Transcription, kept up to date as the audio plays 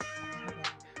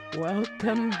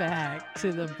Welcome back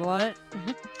to the Blunt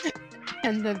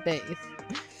and the base.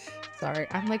 Sorry,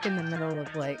 I'm like in the middle of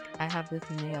I have this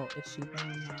nail issue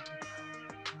going on.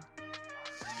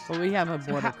 Well, we have a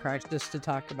border crisis to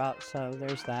talk about, so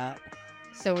there's that.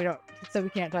 So we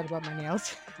can't talk about my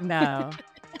nails. No.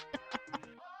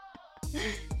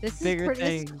 This Bigger is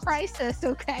this crisis,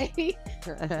 okay?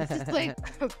 This is like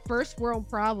first world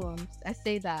problems. I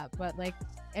say that, but like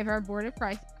if our border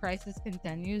crisis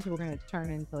continues, we're gonna turn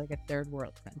into like a third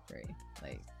world country.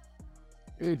 Like,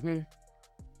 it's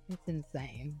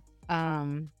insane.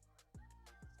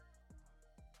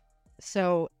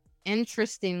 So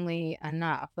interestingly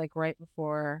enough, like right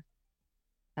before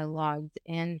I logged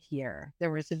in here,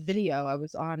 there was a video I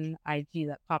was on IG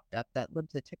that popped up that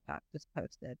Libs of TikTok just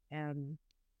posted, and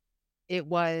it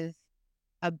was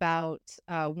about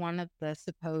one of the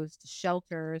supposed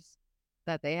shelters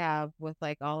that they have with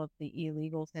like all of the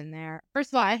illegals in there.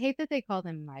 First of all, I hate that they call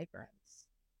them migrants.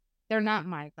 They're not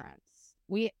migrants.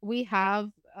 We have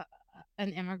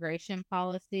an immigration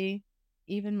policy.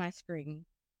 Even my screen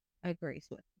agrees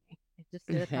with me. It just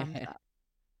did a thumbs up.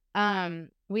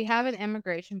 We have an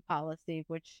immigration policy,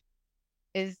 which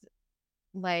is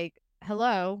like,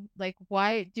 hello, like,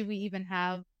 why do we even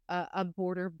have a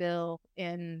border bill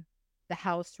in the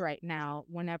House right now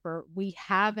whenever we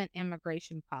have an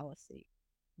immigration policy?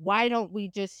 Why don't we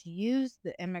just use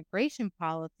the immigration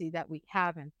policy that we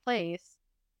have in place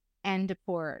and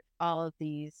deport all of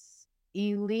these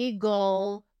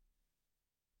illegal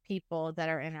people that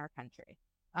are in our country?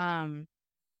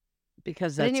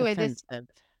 Because that's offensive.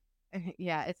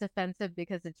 Yeah, it's offensive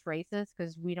because it's racist,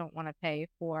 because we don't want to pay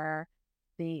for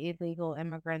the illegal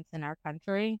immigrants in our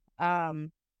country.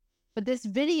 But this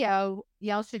video,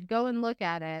 y'all should go and look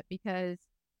at it, because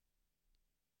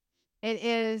it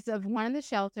is of one of the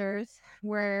shelters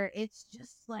where it's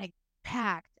just like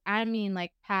packed. I mean,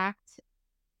 like packed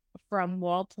from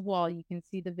wall to wall. You can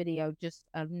see the video just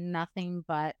of nothing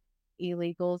but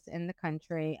illegals in the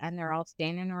country, and they're all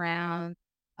standing around.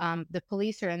 The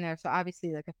police are in there, so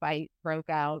obviously like a fight broke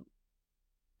out.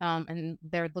 And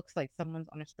there looks like someone's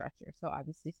on a stretcher, so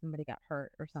obviously somebody got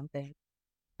hurt or something.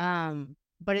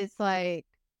 But it's like,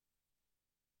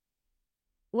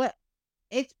 what?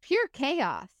 It's pure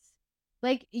chaos.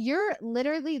 Like, you're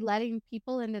literally letting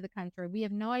people into the country. We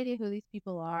have no idea who these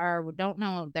people are. We don't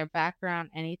know their background,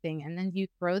 anything. And then you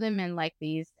throw them in like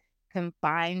these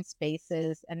confined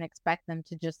spaces and expect them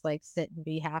to just like sit and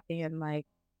be happy and like,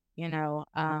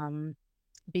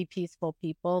 be peaceful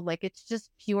people. Like, it's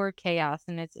just pure chaos,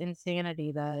 and it's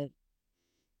insanity that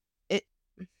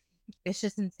it's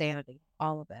just insanity,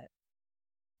 all of it.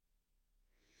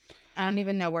 I don't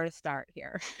even know where to start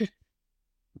here.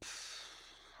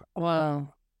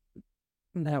 Well,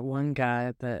 that one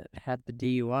guy that had the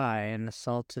DUI and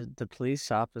assaulted the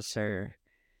police officer.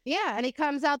 Yeah, and he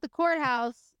comes out the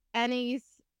courthouse and he's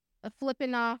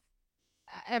flipping off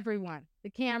everyone, the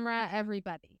camera,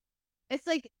 everybody. It's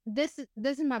like, this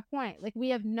is my point. Like, we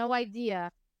have no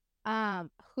idea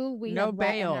who we have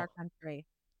let in our country.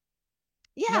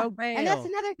 Yeah, no bail. And that's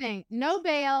another thing. No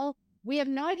bail. We have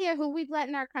no idea who we've let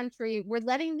in our country. We're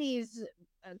letting these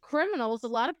criminals, a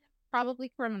lot of probably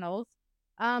criminals,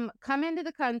 come into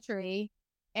the country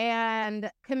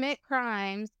and commit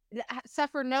crimes,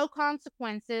 suffer no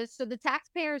consequences. So the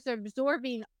taxpayers are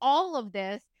absorbing all of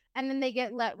this, and then they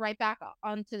get let right back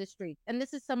onto the streets. And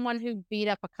this is someone who beat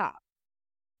up a cop.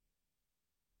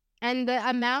 And the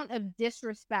amount of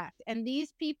disrespect. And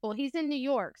these people, he's in New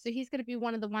York, so he's going to be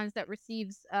one of the ones that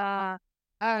receives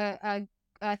 $1,000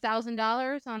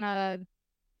 on a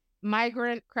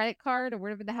migrant credit card, or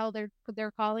whatever the hell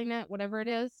they're calling it, whatever it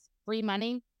is, free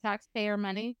money, taxpayer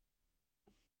money.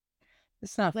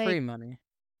 It's not free money.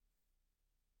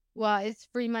 Well, it's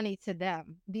free money to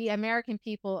them. The American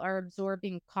people are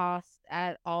absorbing costs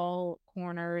at all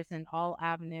corners and all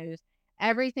avenues.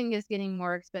 Everything is getting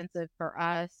more expensive for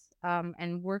us.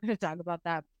 And we're going to talk about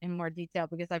that in more detail,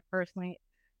 because I personally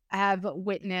have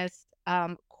witnessed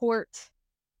court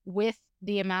with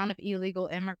the amount of illegal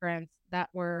immigrants that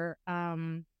were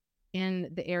in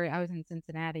the area. I was in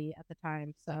Cincinnati at the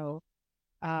time. So,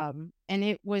 and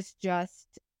it was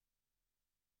just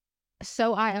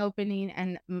so eye-opening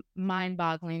and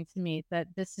mind-boggling to me that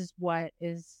this is what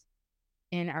is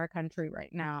in our country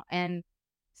right now. And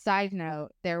side note,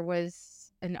 there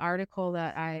was an article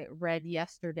that I read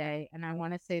yesterday, and I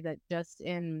want to say that just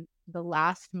in the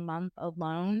last month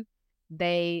alone,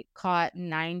 they caught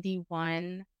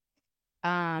 91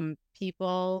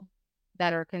 people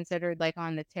that are considered like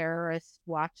on the terrorist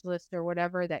watch list or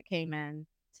whatever that came in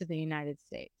to the United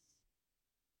States.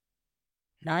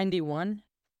 91?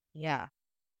 Yeah.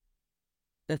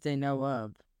 That they know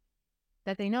of.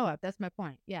 that they know of. That's my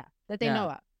point. Yeah, that they Yeah.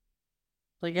 know of.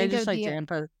 Like, I Think just of like to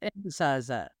the emphasize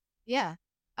that. yeah.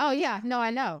 Oh yeah, no,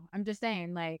 I know. I'm just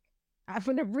saying, like, I'm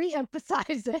gonna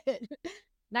re-emphasize it.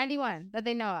 91 that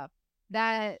they know of,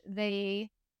 that they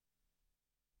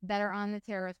that are on the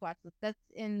terrorist watch list. That's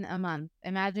in a month.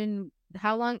 Imagine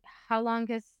how long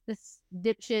has this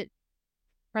dipshit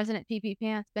President PP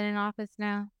Pants been in office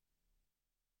now?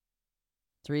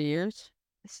 3 years?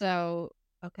 So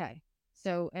okay.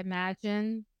 So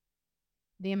imagine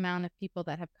the amount of people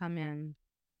that have come in.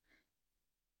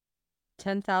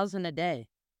 10,000 a day.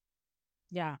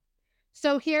 Yeah.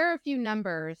 So here are a few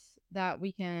numbers that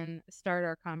we can start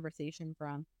our conversation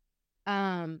from.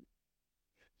 Um,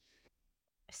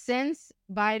 since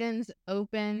Biden's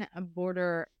open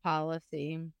border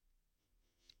policy,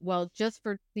 well, just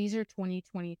for these are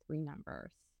 2023 numbers.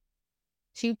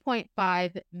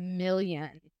 2.5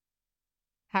 million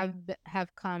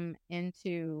have come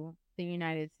into the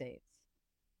United States.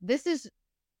 This is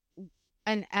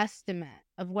an estimate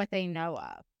of what they know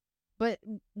of. But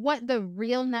what the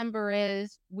real number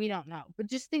is, we don't know. But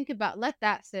just think about, let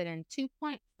that sit in.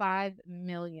 2.5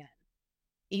 million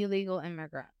illegal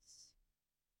immigrants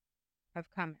have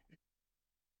come in.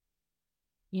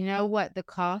 You know what the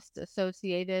cost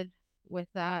associated with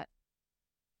that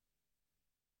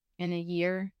in a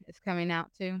year is coming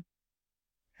out to?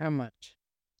 How much?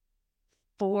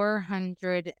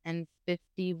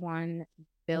 $451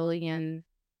 billion.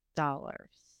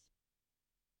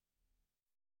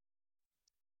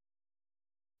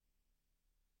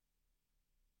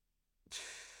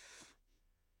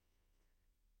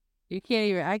 I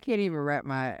can't even wrap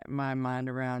my mind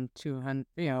around 200,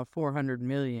 400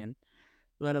 million,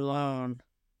 let alone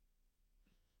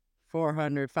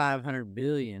 400, 500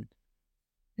 billion.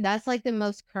 That's like the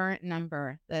most current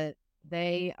number that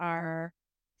they are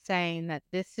saying that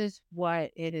this is what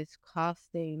it is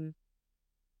costing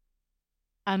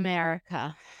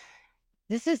America.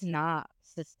 This is not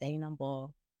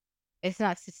sustainable. It's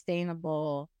not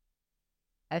sustainable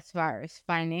as far as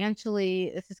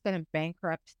financially. This is going to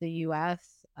bankrupt the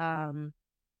US.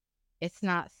 It's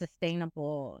not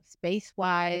sustainable space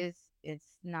wise.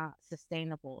 It's not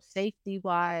sustainable safety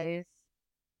wise.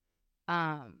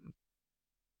 Um,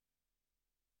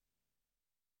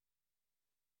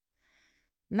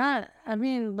 Not, I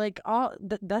mean, like,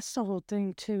 that's the whole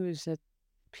thing, too, is that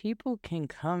people can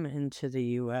come into the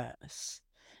US.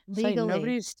 It's like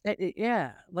legally,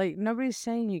 nobody's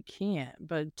saying you can't,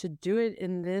 but to do it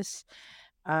in this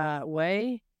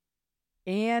way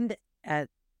and at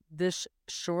this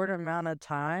short amount of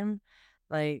time,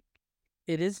 like,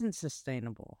 it isn't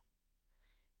sustainable.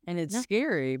 And it's no.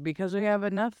 scary because we have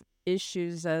enough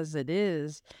issues as it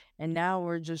is, and now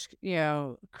we're just,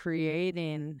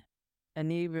 creating an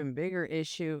even bigger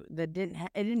issue that it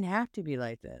didn't have to be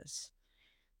like this.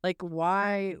 Like,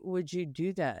 why would you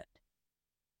do that?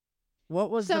 What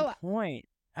was the So point?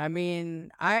 I mean,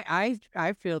 I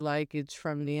feel like it's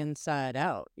from the inside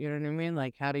out. You know what I mean?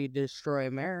 Like, how do you destroy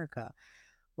America?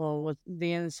 Well, with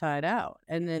the inside out.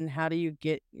 And then how do you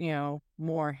get,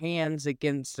 more hands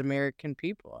against American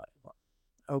people?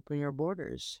 Open your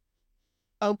borders.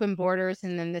 open borders,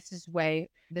 and then this is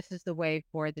the way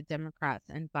for the Democrats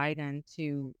and Biden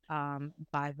to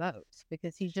buy votes,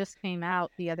 because he just came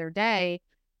out the other day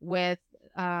with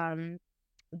um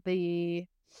the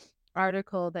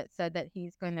article that said that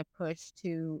he's going to push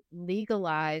to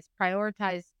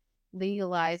prioritize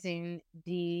legalizing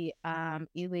the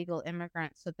illegal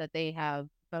immigrants so that they have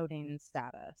voting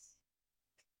status.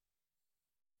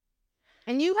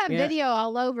 And you have Yeah. video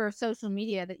all over social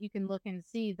media that you can look and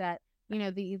see that,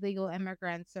 the illegal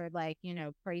immigrants are like,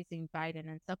 praising Biden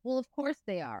and stuff. Well, of course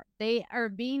they are. They are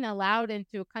being allowed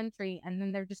into a country and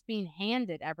then they're just being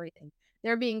handed everything.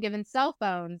 They're being given cell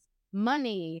phones,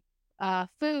 money,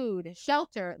 food,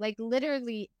 shelter, like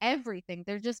literally everything.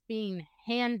 They're just being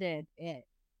handed it,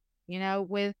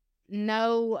 with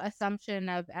no assumption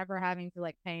of ever having to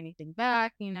like pay anything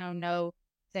back, no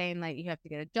saying like you have to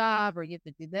get a job or you have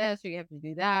to do this or you have to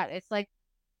do that. It's like,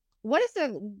 what is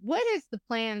the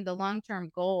plan, the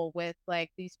long-term goal with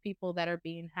like these people that are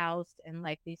being housed in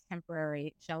like these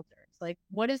temporary shelters? Like,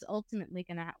 what is ultimately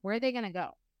gonna where are they gonna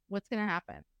go? What's gonna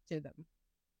happen to them?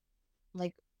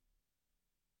 Like,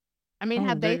 I mean, Oh,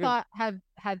 have they thought have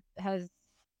has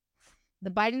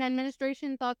the Biden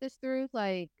administration thought this through?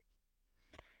 Like,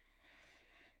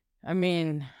 I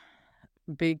mean,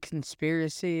 big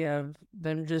conspiracy of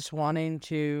them just wanting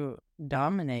to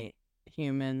dominate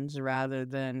humans rather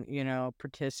than,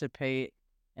 participate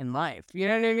in life. You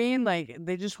know what I mean? Like,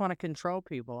 they just want to control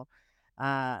people.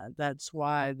 That's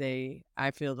why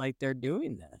I feel like they're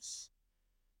doing this.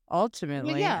 Well,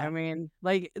 Ultimately, I yeah, mean,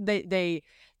 like they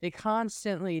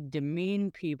constantly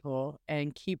demean people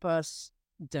and keep us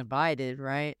divided,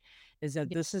 right? Is that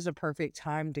yeah, this is a perfect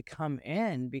time to come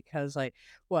in because like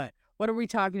what are we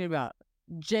talking about?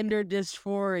 Gender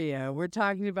dysphoria. We're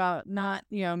talking about not,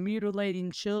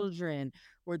 mutilating children.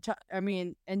 I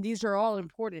mean, and these are all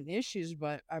important issues,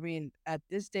 but I mean, at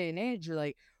this day and age, you're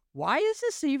like, why is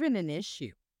this even an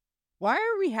issue? Why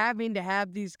are we having to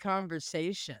have these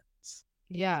conversations?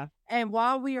 yeah, And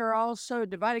while we are all so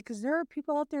divided, because there are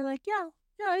people out there like, yeah,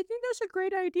 yeah, I think that's a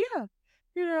great idea.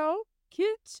 You know,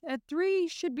 kids at 3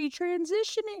 should be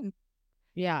transitioning.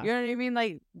 yeah, You know what I mean?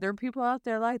 Like, there are people out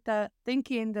there like that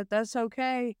thinking that that's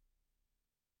okay.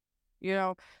 You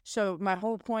know, so my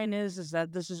whole point is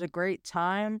that this is a great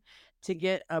time to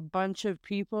get a bunch of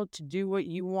people to do what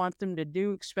you want them to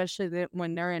do, especially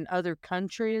when they're in other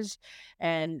countries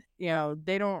and,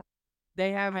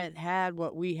 they haven't had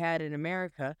what we had in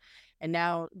America. And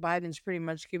now Biden's pretty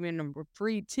much giving them a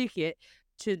free ticket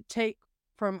to take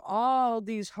from all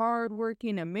these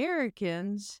hardworking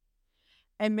Americans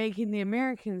and making the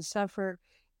Americans suffer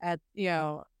at,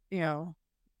 and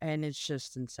it's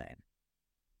just insane.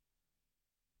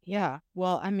 yeah.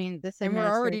 Well, I mean, this And we're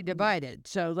already administration, divided.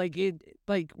 So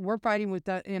we're fighting with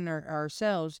that in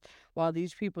ourselves while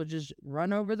these people just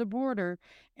run over the border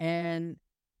and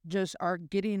just are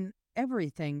getting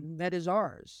everything that is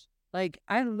ours. Like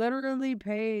I literally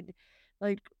paid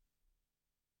like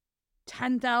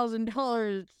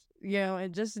 $10,000,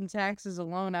 and just in taxes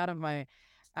alone out of my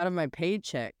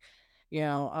paycheck.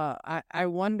 I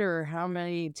wonder how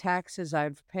many taxes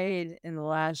I've paid in the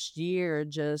last year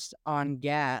just on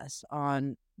gas,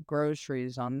 on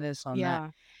groceries, on this, on that. yeah.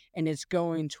 And it's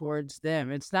going towards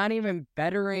them. It's not even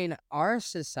bettering our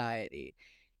society.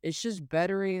 It's just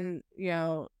bettering,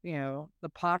 the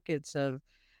pockets of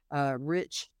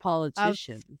rich Of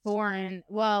politicians. foreign,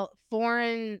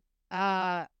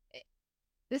 uh,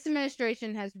 this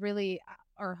administration has really,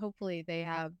 or hopefully they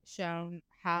have shown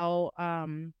how,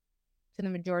 to the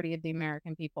majority of the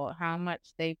American people, how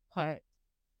much they put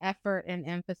effort and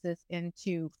emphasis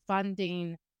into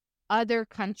funding other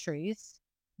countries,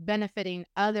 benefiting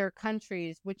other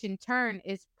countries, which in turn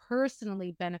is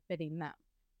personally benefiting them.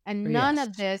 And none Yes.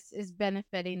 of this is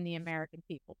benefiting the American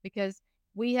people because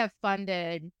we have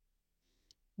funded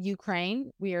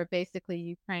Ukraine. We are basically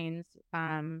Ukraine's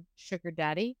sugar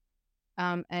daddy.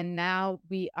 And now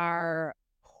we are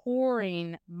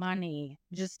pouring money,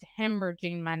 just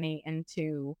hemorrhaging money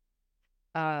into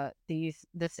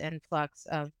this influx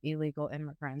of illegal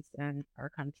immigrants in our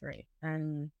country.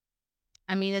 And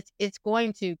I mean it's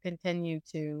going to continue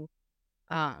to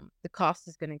the cost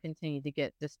is going to continue to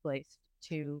get displaced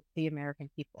to the American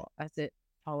people as it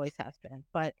always has been.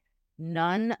 But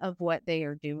none of what they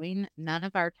are doing, none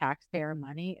of our taxpayer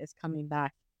money is coming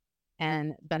back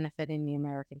and benefiting the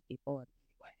American people in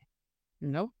any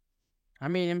way. Nope. I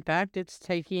mean, in fact, it's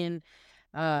taking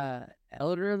uh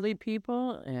elderly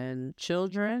people and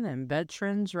children and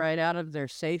veterans right out of their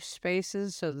safe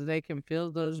spaces so that they can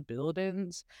fill those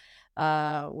buildings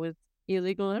with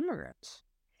illegal immigrants.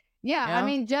 Yeah, I Yeah.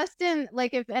 mean, Justin,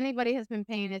 like if anybody has been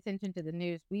paying attention to the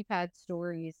news, we've had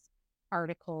stories,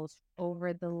 articles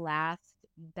over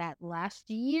that last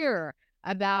year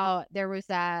about there was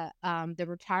that the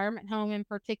retirement home in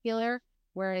particular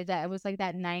where that it was like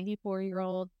that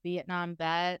 94-year-old Vietnam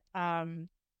vet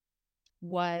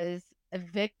was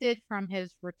evicted from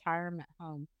his retirement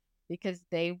home because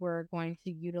they were going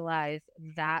to utilize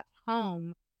that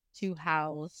home to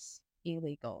house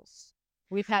illegals.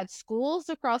 We've had schools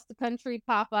across the country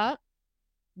pop up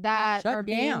that are Shut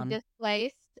being down.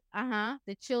 displaced.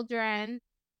 The children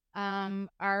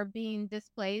are being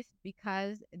displaced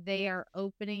because they are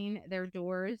opening their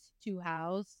doors to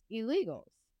house illegals.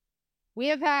 We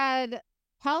have had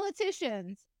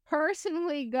politicians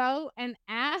personally go and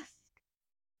ask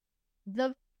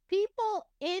the people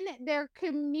in their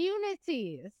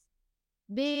communities,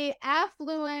 the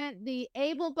affluent, the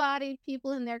able bodied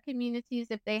people in their communities,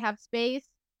 if they have space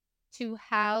to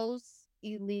house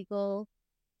illegal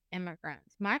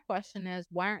immigrants. My question is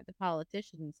why aren't the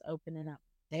politicians opening up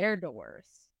their doors?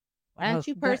 Why Oh, don't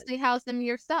you that personally house them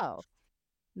yourself?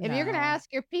 If you're going to no.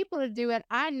 ask your people to do it,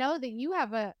 I know that you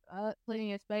have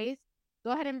plenty of space.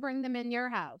 Go ahead and bring them in your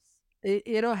house.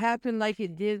 It'll happen like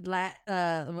it did what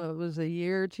was a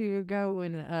year or two ago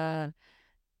when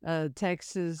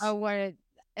Texas. Oh, what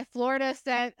if Florida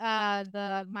sent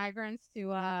the migrants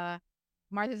to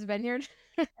Martha's Vineyard?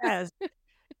 Yes.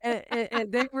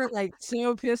 And they were like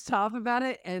so pissed off about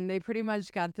it, and they pretty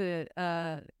much got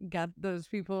those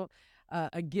people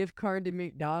a gift card to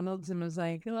McDonald's and was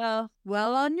like, well,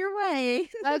 on your way.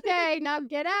 Okay, now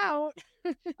get out.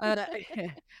 uh,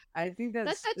 I think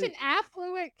That's that's such an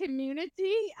affluent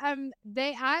community.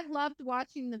 I loved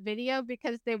watching the video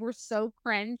because they were so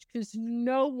cringe because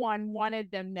no one wanted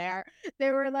them there.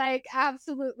 They were like,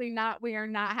 absolutely not. We are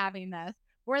not having this.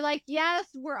 We're like, yes,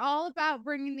 we're all about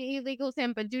bringing the illegals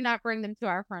in, but do not bring them to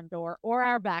our front door or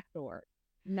our back door.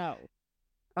 No.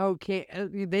 okay.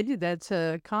 They did that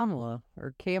to Kamala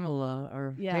or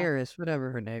Yeah. Harris,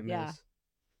 whatever her name Yeah.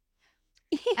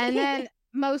 is. And then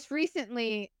most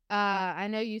recently, I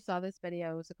know you saw this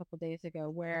video, it was a couple days ago,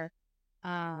 where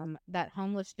that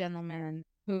homeless gentleman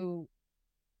who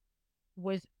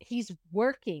he's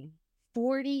working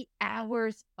 40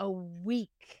 hours a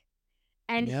week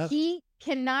and Yep. he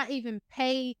cannot even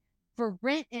pay for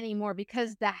rent anymore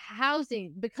because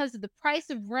because of the price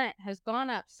of rent has gone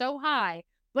up so high,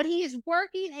 but he is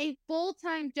working a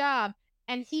full-time job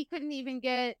and he couldn't even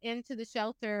get into the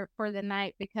shelter for the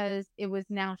night because it was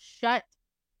now shut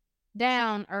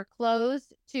down or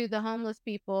closed to the homeless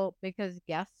people because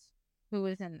guess who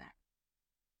was in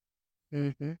there?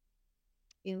 Mm-hmm.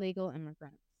 Illegal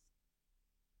immigrants.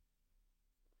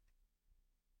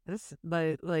 This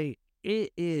like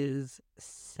it is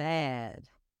sad,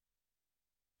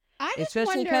 I just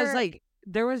especially because wonder. like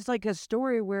there was like a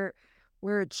story where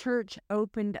a church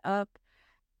opened up.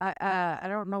 I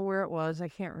don't know where it was. I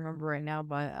can't remember right now,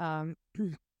 but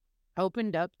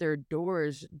opened up their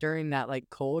doors during that like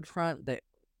cold front that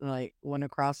like went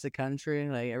across the country.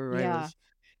 Like everybody Yeah, was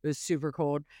it was super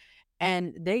cold.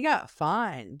 And they got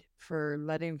fined for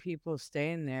letting people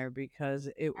stay in there because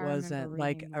it I remember wasn't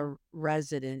like reading that. a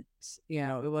residence,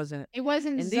 it wasn't. It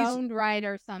wasn't And these, zoned right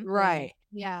or something. right.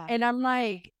 Yeah. And I'm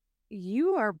like,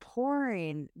 you are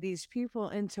pouring these people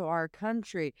into our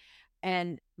country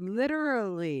and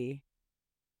literally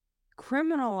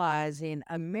criminalizing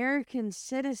American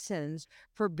citizens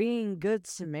for being good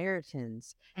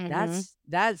Samaritans. Mhm.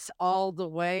 That's all the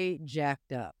way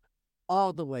jacked up.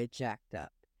 All the way jacked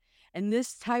up. And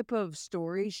this type of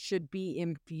story should be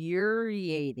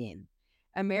infuriating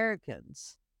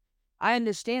Americans. I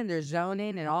understand there's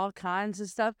zoning and all kinds of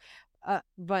stuff,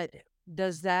 but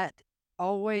does that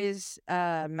always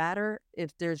matter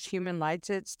if there's human rights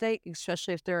at stake,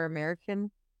 especially if they're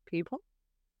American people?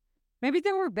 Maybe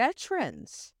they were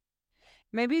veterans.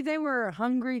 Maybe they were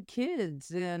hungry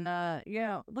kids and, like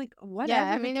Yeah, I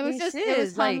whatever the mean, case it was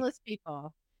is, like homeless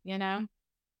people, you know?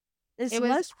 it's It was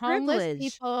less homeless privilege.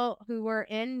 people who were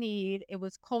in need. It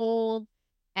was cold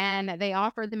and they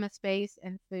offered them a space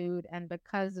and food and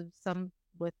because of some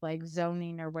with like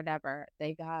zoning or whatever,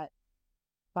 they got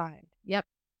fined. Yep.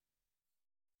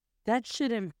 That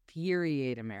should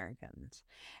infuriate Americans.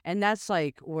 And that's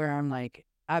like where I'm like,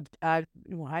 I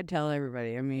tell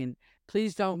everybody, I mean,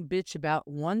 please don't bitch about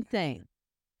one thing,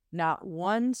 not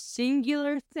one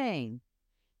singular thing,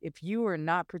 if you are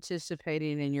not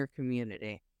participating in your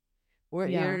community. Or,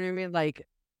 you know Yeah. what I mean? Like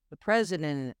the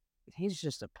president, he's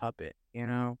just a puppet, you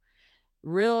know?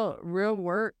 Real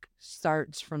work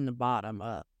starts from the bottom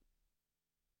up,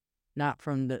 not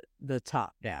from the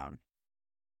top down.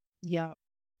 Yep.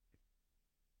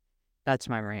 That's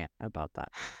my rant about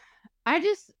that. I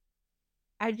just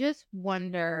I just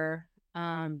wonder,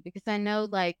 because I know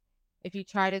like if you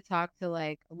try to talk to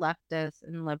like leftists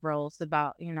and liberals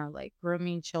about, like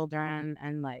grooming children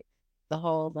and like the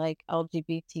whole like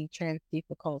LGBT trans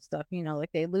people cult stuff, like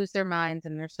they lose their minds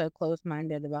and they're so close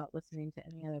minded about listening to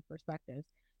any other perspectives.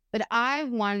 But I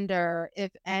wonder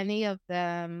if any of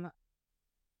them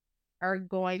are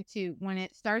going to, when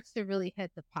it starts to really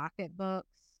hit the pocketbooks,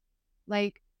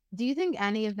 like, do you think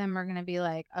any of them are going to be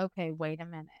like, okay, wait a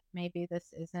minute, maybe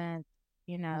this isn't,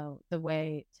 the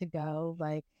way to go?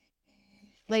 Like,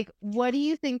 what do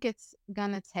you think it's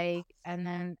going to take? And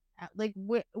then, like,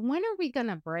 when are we going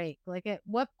to break? Like, at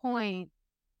what point,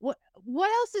 what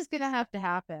else is going to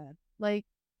happen? Like,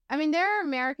 I mean, there are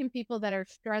American people that are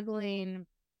struggling.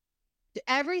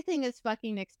 Everything is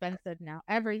fucking expensive now.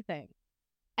 Everything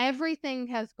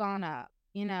has gone up,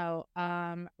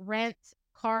 rent,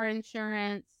 car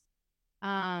insurance,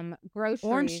 Orange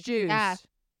groceries, gas, juice.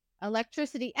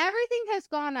 electricity, everything has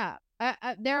gone up.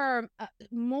 There are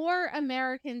more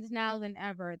Americans now than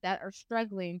ever that are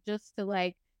struggling just to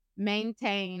like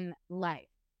maintain life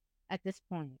at this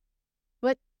point.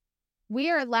 But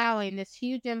we are allowing this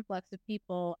huge influx of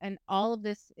people, and all of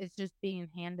this is just being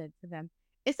handed to them.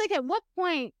 It's like, at what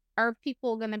point are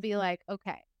people going to be like,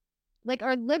 okay, like,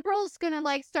 are liberals gonna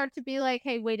like start to be like,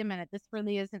 hey, wait a minute, this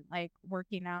really isn't like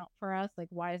working out for us? Like,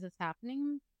 why is this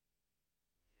happening?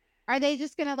 Are they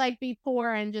just gonna like be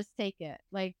poor and just take it?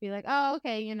 Like be like, oh,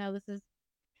 okay, this is,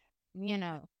 you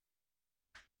know,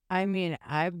 I mean,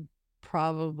 I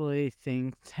probably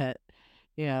think that,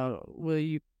 will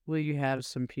you have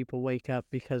some people wake up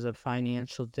because of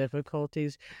financial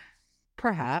difficulties?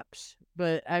 Perhaps,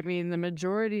 but I mean, the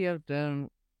majority of them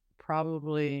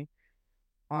probably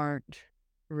aren't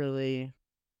really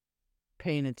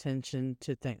paying attention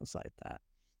to things like that.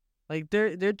 Like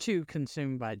they're too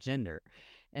consumed by gender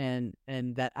and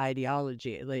that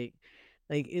ideology. Like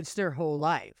it's their whole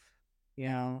life, you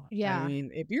know. I yeah,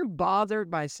 mean, if you're bothered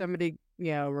by somebody,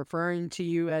 referring to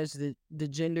you as the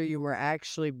gender you were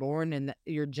actually born in,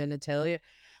 your genitalia,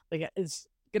 like it's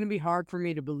gonna be hard for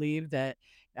me to believe that.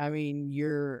 I mean,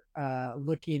 you're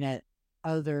looking at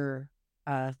other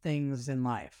things in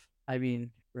life. I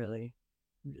mean, really,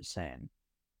 I'm just saying.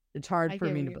 It's hard I for get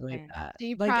me what to you're believe saying. that. So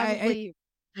you Like, I probably,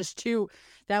 just too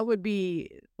that would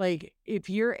be like, if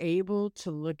you're able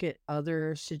to look at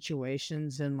other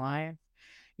situations in life,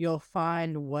 you'll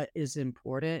find what is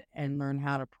important and learn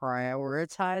how to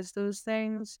prioritize those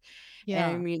things. And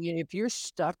I yeah. mean, if you're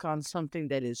stuck on something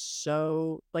that is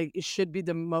so like, it should be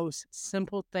the most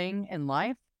simple thing in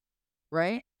life,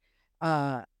 right?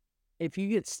 Uh if you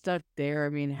get stuck there, I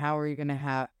mean, how are you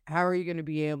gonna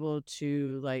be able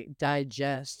to, like,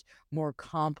 digest more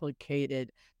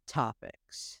complicated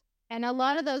topics? And a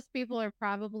lot of those people are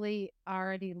probably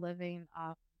already living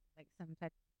off like some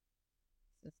type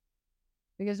of system.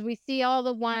 Because we see all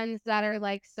the ones that are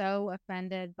like so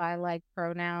offended by like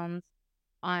pronouns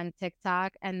on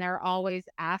TikTok and they're always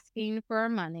asking for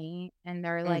money and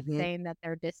they're like Mhm. saying that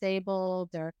they're disabled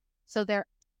or so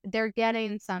they're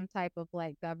getting some type of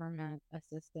like government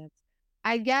assistance.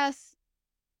 I guess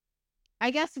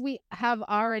I guess we have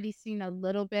already seen a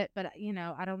little bit, but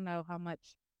I don't know how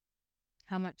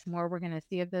much more we're gonna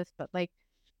see of this, but like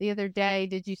the other day,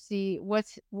 did you see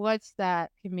what's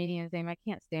that comedian's name? I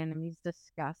can't stand him. He's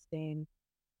disgusting.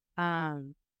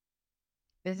 Um,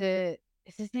 is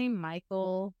his name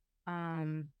Michael?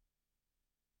 Um,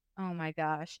 oh my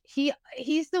gosh.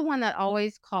 He's the one that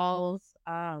always calls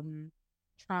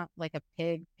Trump like a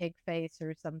pig face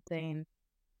or something.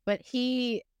 But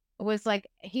he was like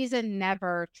he's a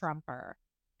never Trumper.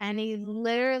 And he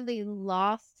literally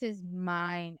lost his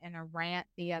mind in a rant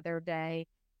the other day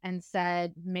and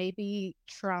said maybe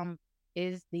Trump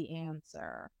is the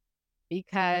answer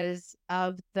because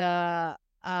of uh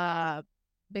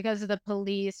the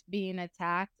police being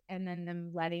attacked and then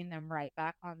them letting them right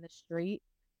back on the street.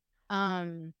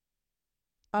 Um,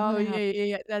 I'm Oh, gonna yeah, have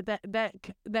yeah,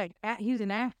 yeah, he's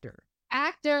an actor.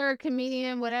 actor,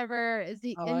 comedian, whatever. Is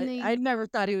he Oh, in I the never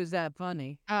thought he was that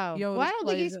funny. Oh, He well, I always don't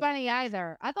think plays he's a funny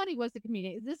either. I thought he was a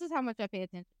comedian. This is how much I pay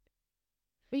attention.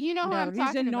 But you know who no, I'm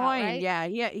he's talking about, annoying, right? yeah,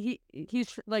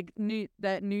 he's like New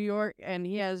York, and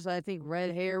he has, I think,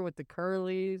 red hair with the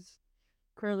curly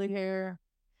hair.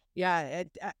 Yeah,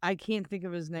 I can't think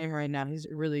of his name right now. He's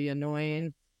really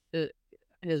annoying. Uh,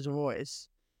 his voice.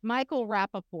 Michael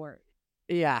Rappaport,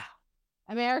 Yeah.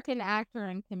 American actor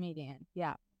and comedian.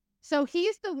 Yeah. So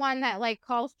he's the one that like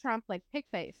calls Trump like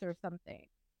pigface or something.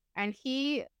 And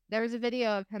there's a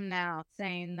video of him now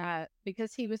saying that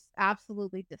because he was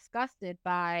absolutely disgusted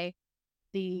by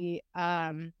the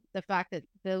fact that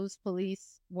those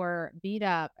police were beat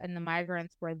up and the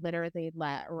migrants were literally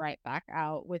let right back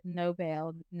out with no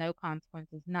bail, no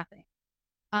consequences, nothing.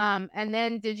 And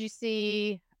then did you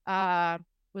see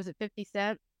was it 50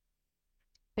 Cent?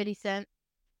 50 Cent.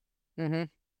 Mhm.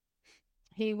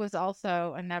 He was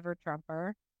also a never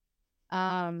Trumper.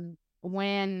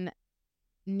 When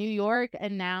New York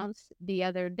announced the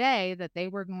other day that they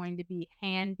were going to be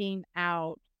handing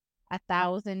out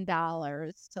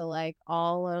 $1,000 to like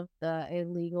all of the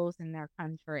illegals in their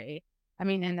country. I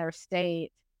mean, in their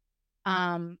state.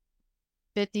 Um,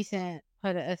 50 Cent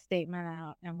put a statement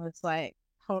out and was like,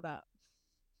 hold up,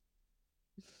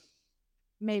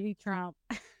 maybe Trump,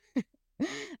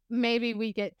 maybe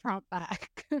we get Trump back.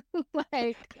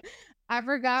 Like, I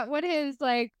forgot what his,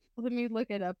 like, let me look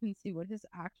it up and see what his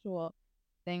actual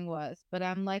thing was. But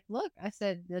I'm like, look, I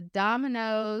said, the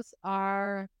dominoes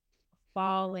are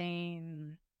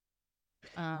falling.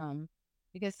 Um,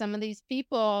 because some of these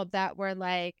people that were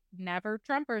like never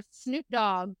Trumpers, Snoop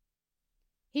Dogg,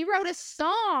 he wrote a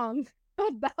song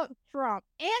about Trump,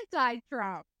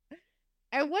 anti-Trump.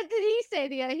 And what did he say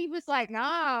to you? He was like, "No,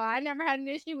 I never had an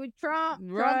issue with Trump.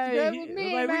 Trump's good with Right. me,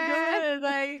 Like, we man. good.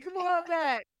 Like, come on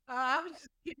back. I was just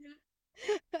kidding.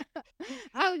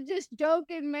 I was just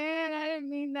joking, man. I didn't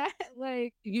mean that."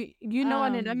 Like, You know,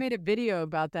 and I um, made a video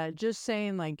about that, just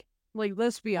saying, like,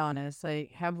 let's be honest.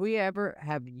 Like, have you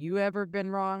ever been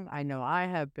wrong? I know I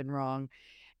have been wrong.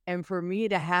 And for me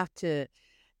to have to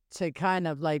kind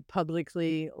of like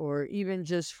publicly or even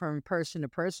just from person to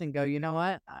person go, you know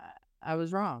what? I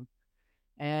was wrong.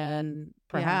 And Yeah,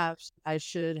 perhaps I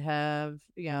should have,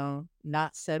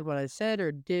 not said what I said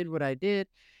or did what I did.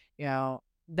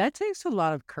 That takes a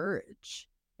lot of courage.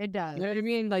 it You does. know what I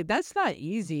mean? Like that's not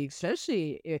easy,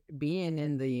 especially being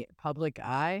in the public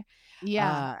eye.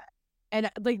 Yeah, Uh,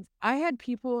 and like I had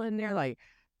people in there like,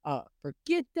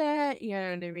 forget that. You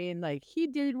know what I mean? Like he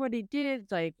did what he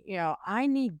did. Like, I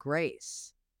need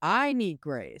grace. I need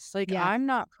grace. Like yes, I'm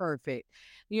not perfect,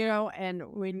 and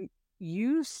when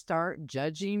you start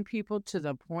judging people to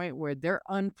the point where they're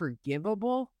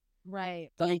unforgivable, right.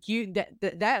 like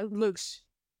that looks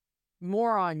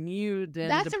more on you than the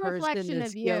That's a person reflection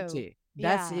that's of you. guilty.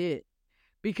 That's Yeah. it.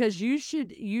 Because you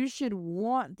should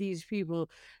want these people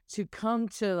to come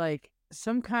to like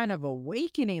some kind of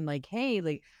awakening, like, hey,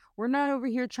 like we're not over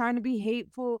here trying to be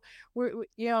hateful.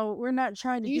 We're not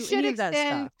trying to You do should any of that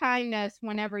extend stuff. kindness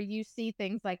whenever you see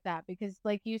things like that because,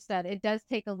 like you said, it does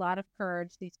take a lot of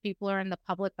courage. These people are in the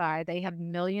public eye. They have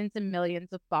millions and millions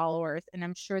of followers, and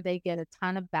I'm sure they get a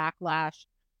ton of backlash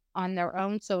on their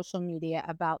own social media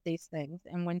about these things.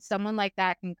 And when someone like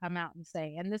that can come out and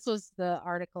say, and this was the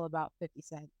article about 50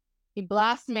 Cent, he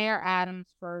blasts Mayor Adams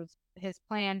for his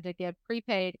plan to give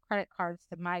prepaid credit cards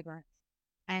to migrants.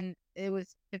 And it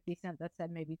was 50 Cent that said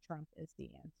maybe Trump is the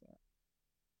answer.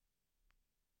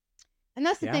 And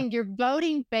that's the Yeah. thing, you're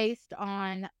voting based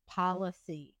on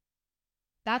policy.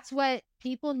 That's what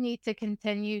people need to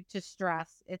continue to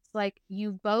stress. It's like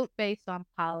you vote based on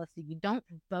policy. You don't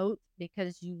vote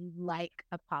because you like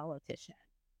a politician.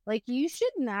 Like you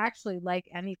shouldn't actually like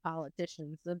any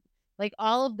politicians. Like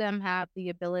all of them have the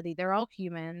ability. They're all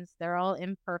humans. They're all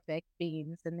imperfect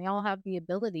beings, and they all have the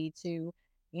ability to,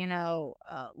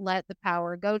 let the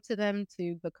power go to them,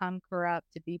 to become corrupt,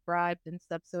 to be bribed and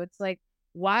stuff. So it's like,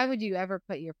 why would you ever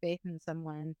put your faith in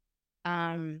someone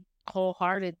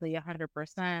wholeheartedly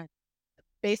 100%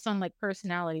 based on like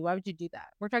personality? Why would you do that?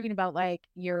 We're talking about like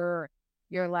your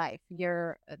life,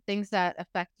 your things that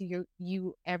affect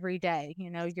you every day,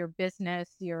 your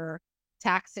business, your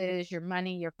taxes, your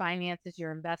money, your finances,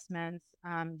 your investments,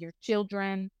 your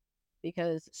children,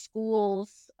 because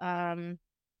schools,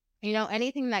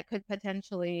 anything that could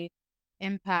potentially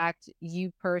impact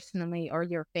you personally or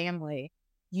your family.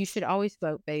 You should always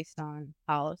vote based on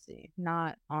policy,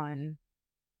 not on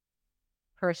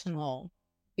personal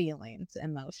feelings,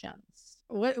 emotions.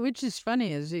 Which is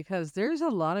funny is because there's a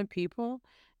lot of people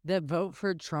that vote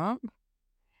for Trump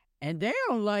and they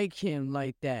don't like him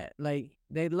like that. Like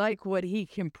they like what he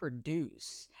can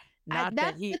produce, not that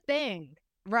That's the he thing.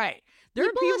 right. There are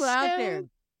People people out there. assume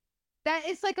that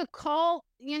it's like a cult,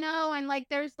 and like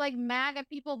there's like MAGA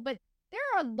people, but there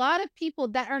are a lot of people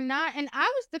that are not. And I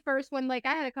was the first one, like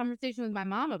I had a conversation with my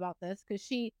mom about this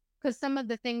because some of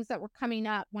the things that were coming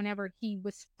up whenever he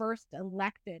was first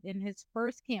elected in his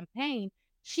first campaign,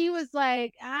 she was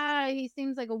like, he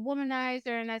seems like a womanizer.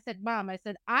 And I said, Mom,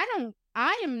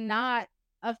 I am not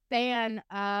a fan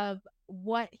of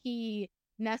what he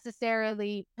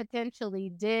necessarily potentially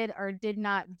did or did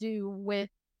not do with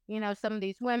some of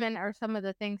these women or some of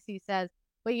the things he says.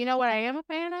 But you know what I am a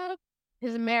fan of?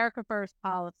 His America First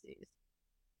policies.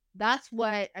 That's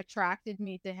what attracted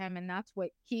me to him, and that's what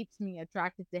keeps me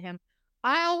attracted to him.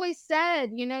 I always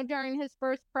said, during his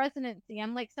first presidency,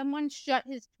 I'm like, someone shut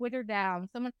his Twitter down.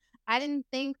 I didn't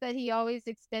think that he always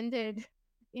extended,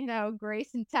 grace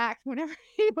and tact whenever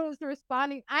he was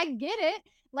responding. I get it.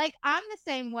 Like, I'm the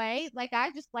same way. Like,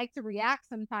 I just like to react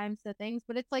sometimes to things,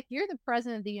 but it's like, you're the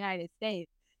president of the United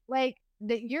States. Like,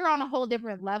 that you're on a whole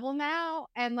different level now.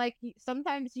 And like,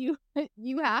 sometimes you,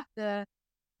 you have to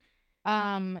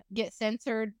get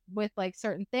censored with like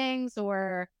certain things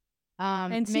or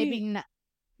And maybe see, not.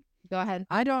 Go ahead.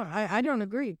 I don't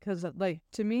agree because like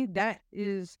to me that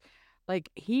is like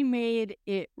he made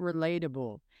it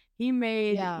relatable. He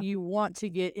made Yeah. you want to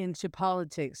get into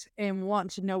politics and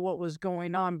want to know what was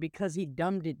going on because he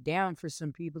dumbed it down for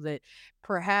some people that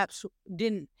perhaps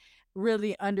didn't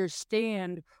really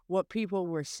understand what people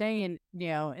were saying,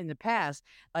 in the past.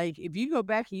 Like if you go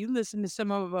back and you listen to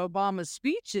some of Obama's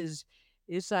speeches,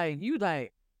 it's like,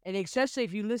 and especially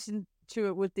if you listen to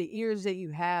it with the ears that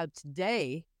you have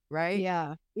today, right?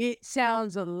 Yeah. It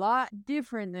sounds a lot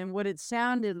different than what it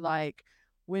sounded like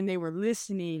when they were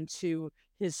listening to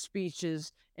his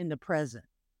speeches in the present.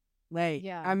 Like,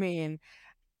 Yeah. I mean,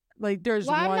 like there's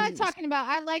Well, I'm not one talking about,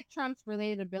 I like Trump's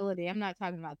relatability. I'm not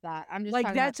talking about that. I'm just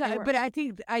talking about they were, but I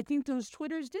think those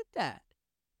Twitters did that.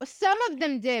 some of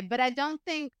them did, but I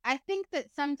think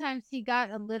that sometimes he got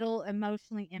a little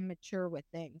emotionally immature with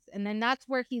things. And then that's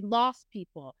where he lost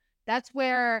people. That's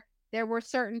where there were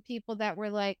certain people that were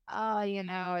like, "Oh,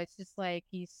 it's just like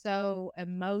he's so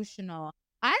emotional."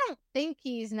 I don't think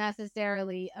he's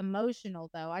necessarily emotional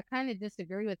though. I kind of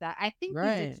disagree with that. I think he's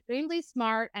Right. extremely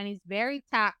smart and he's very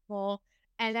tactful,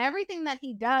 and everything that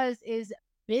he does is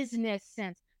business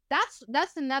sense.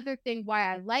 That's another thing why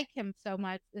I like him so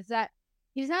much, is that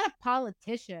he's not a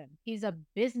politician. He's a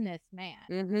businessman.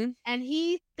 Mm-hmm. And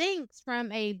he thinks from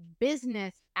a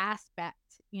business aspect.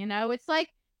 It's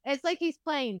like he's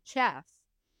playing chess.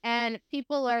 And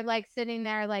people are like sitting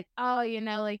there like, "Oh,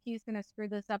 like he's gonna screw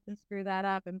this up and screw that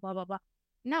up and blah blah blah."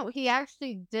 No, he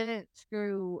actually didn't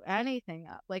screw anything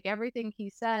up. Like everything he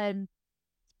said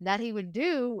that he would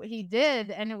do, he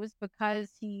did, and it was because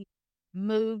he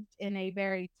moved in a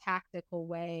very tactical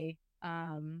way.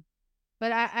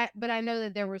 But I know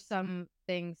that there were some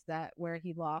things that where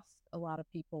he lost a lot of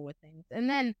people with things. And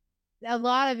then a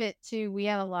lot of it too, we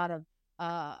had a lot of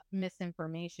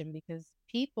misinformation because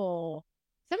people,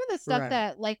 some of the stuff Right.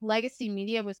 that like legacy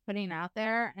media was putting out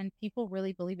there, and people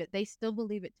really believe it. They still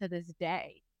believe it to this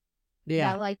day.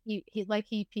 Yeah. That like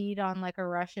he peed on like a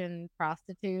Russian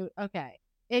prostitute. Okay.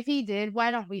 If he did,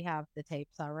 why don't we have the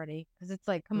tapes already? Because it's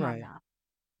like, come on Right. now.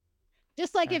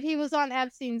 Just like Uh, if he was on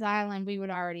Epstein's island, we would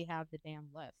already have the damn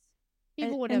list. and,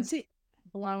 People would and have see,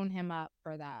 blown him up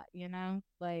for that,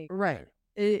 Like, right.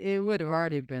 It would have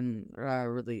already been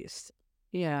released.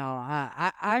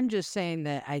 I'm just saying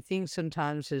that I think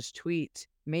sometimes his tweets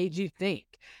made you think.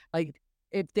 Like,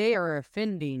 if they are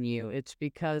offending you, it's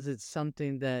because it's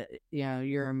something that,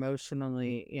 you're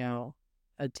emotionally,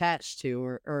 attached to,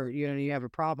 or you have a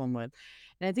problem with.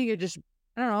 And I think it just,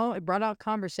 I don't know, it brought out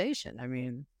conversation. I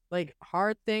mean, like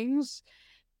hard things,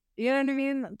 you know what I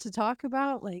mean, to talk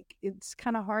about, like it's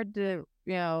kind of hard to,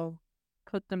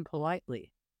 put them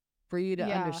politely for you to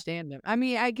yeah. understand them. I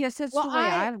mean, I guess that's Well, the way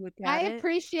I I look I at it.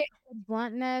 appreciate the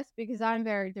bluntness because I'm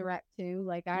very direct too.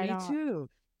 Like I Me don't, too.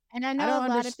 and I I know a don't lot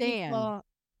of understand. people.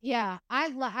 Yeah, I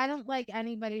don't like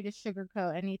anybody to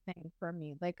sugarcoat anything from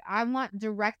me. Like I want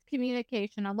direct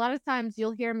communication. A lot of times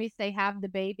you'll hear me say "have the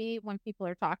baby" when people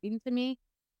are talking to me.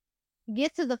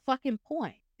 Get to the fucking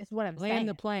point is what I'm Land saying.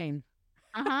 the plane.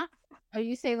 Uh-huh. Or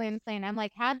you say land the plane. I'm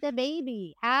like, "Have the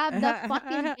baby. Have the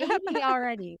fucking baby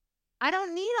already." I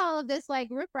don't need all of this like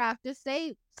riprap. Just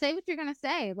say what you're gonna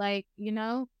say. Like,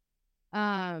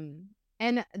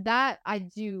 and that I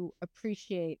do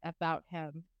appreciate about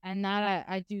him. And that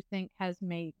I do think has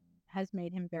made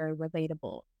him very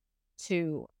relatable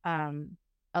to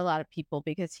a lot of people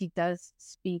because he does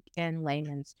speak in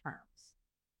layman's terms.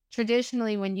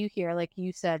 Traditionally, when you hear, like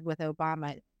you said with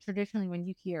Obama, traditionally when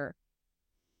you hear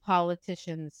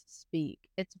politicians speak,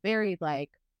 it's very like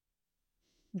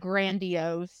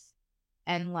grandiose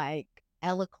and like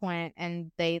eloquent,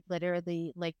 and they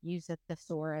literally like use a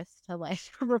thesaurus to like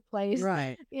replace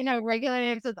Right. regular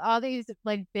names with all these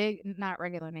like big, not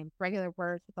regular names, regular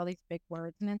words with all these big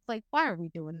words. And it's like, why are we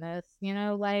doing this?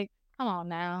 Like, come on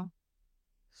now.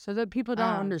 So that people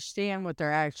don't um understand what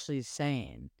they're actually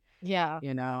saying, yeah,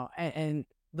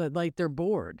 like they're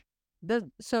bored.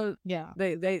 So yeah,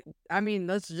 I mean,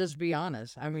 let's just be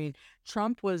honest. I mean,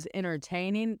 Trump was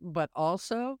entertaining, but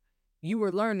also you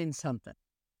were learning something.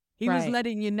 He was right,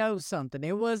 letting you know something.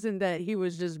 It wasn't that he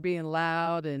was just being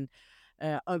loud and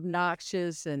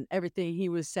obnoxious, and everything he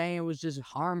was saying was just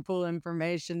harmful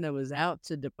information that was out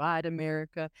to divide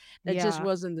America. That just yeah,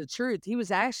 wasn't the truth. He was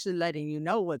actually letting you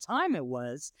know what time it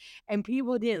was, and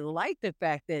people didn't like the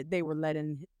fact that they were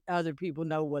letting other people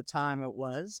know what time it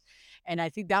was. And I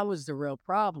think that was the real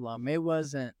problem. It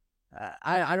wasn't.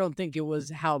 I don't think it was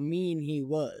how mean he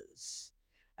was.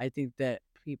 I think that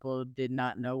people did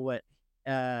not know what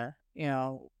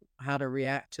how to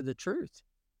react to the truth.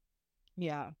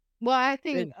 yeah. Well, I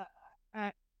think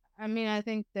And I mean, I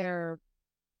think there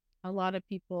a lot of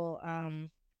people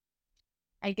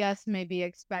I guess maybe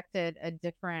expected a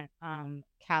different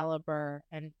caliber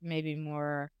and maybe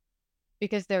more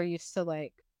because they're used to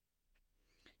like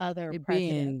other it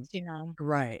presidents, being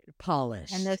right, and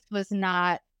polished.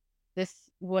 this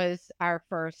was our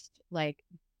first like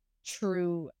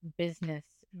true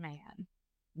businessman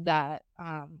that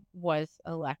was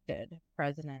elected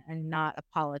president and not a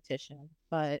politician.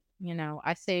 But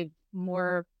I say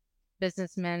more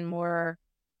businessmen, more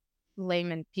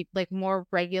layman people, like more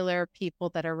regular people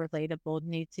that are relatable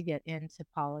need to get into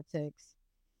politics,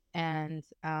 and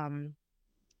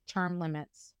term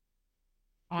limits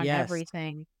on Yes.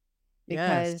 everything,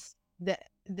 because Yes.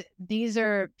 these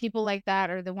are people like that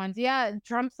are the ones. Yeah,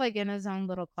 Trump's like in his own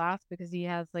little class because he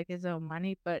has like his own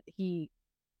money, but he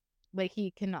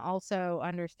can also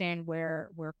understand where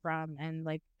we're from, and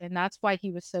that's why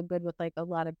he was so good with like a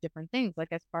lot of different things,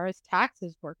 like as far as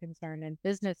taxes were concerned and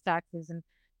business taxes and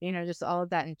just all of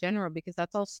that in general, because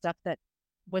that's all stuff that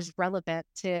was relevant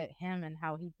to him and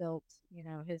how he built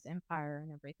his empire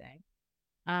and everything.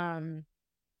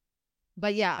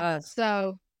 But yeah, Uh,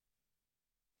 so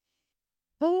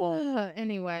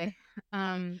anyway,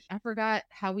 I forgot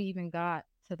how we even got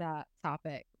to that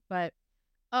topic, but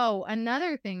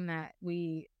another thing that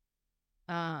we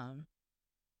um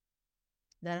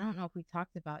that I don't know if we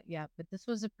talked about yet, but this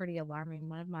was a pretty alarming.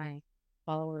 One of my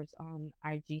followers on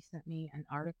IG sent me an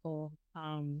article.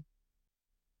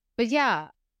 But yeah,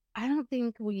 I don't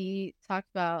think we talked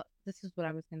about. This is what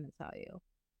I was going to tell you.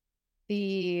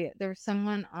 There was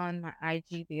someone on my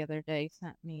IG the other day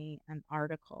sent me an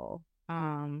article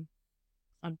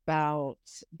about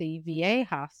the VA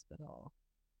hospital,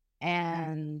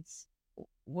 and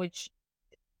which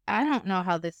I don't know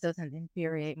how this doesn't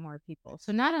infuriate more people.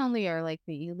 So not only are like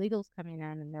the illegals coming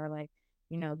in and they're like,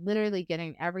 literally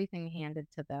getting everything handed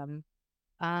to them.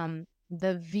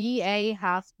 The VA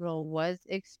hospital was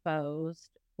exposed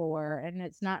for, and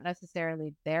it's not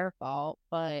necessarily their fault,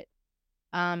 but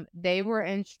they were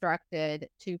instructed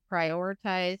to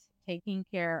prioritize taking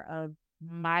care of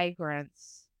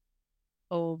migrants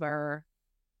over,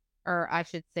 or I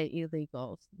should say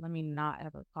illegals. Let me not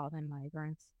ever call them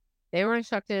migrants. They were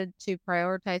instructed to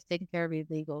prioritize taking care of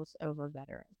illegals over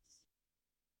veterans.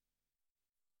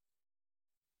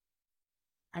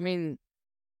 I mean,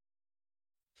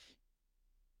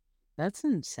 that's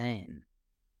insane.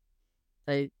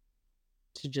 Like,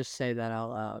 to just say that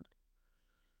out loud.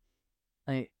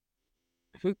 Like,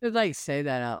 who could like say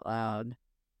that out loud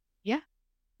Yeah,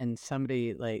 and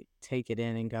somebody like take it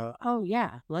in and go, "Oh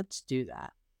yeah, let's do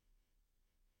that."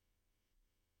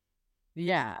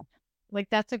 Yeah. like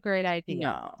that's a great idea.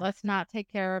 No. Let's not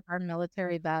take care of our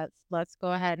military vets. Let's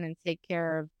go ahead and take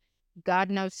care of God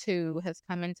knows who has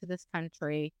come into this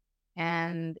country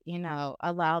and,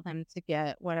 allow them to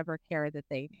get whatever care that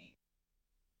they need.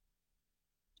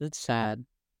 It's sad.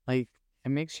 Like, it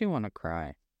makes you want to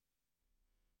cry.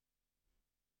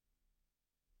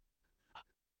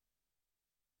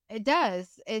 It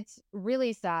does. It's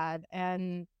really sad.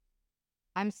 And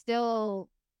I'm still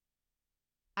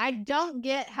I don't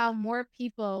get how more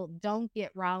people don't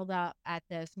get riled up at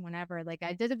this whenever. Like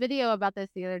I did a video about this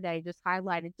the other day, just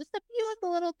highlighted just a few of the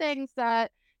little things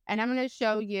that, and I'm going to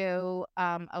show you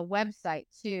a website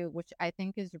too, which I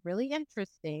think is really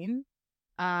interesting.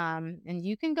 And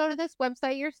you can go to this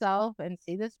website yourself and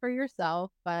see this for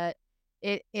yourself, but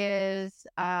it is,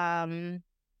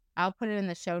 I'll put it in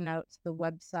the show notes, the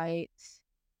website.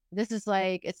 This is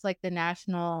like, it's like the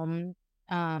National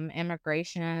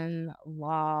Immigration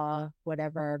Law,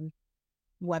 whatever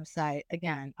website.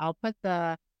 Again, I'll put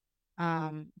the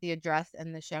address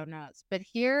in the show notes. But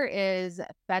here is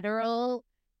federal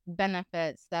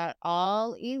benefits that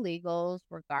all illegals,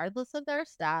 regardless of their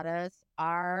status,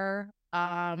 are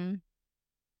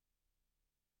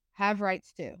have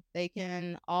rights to. They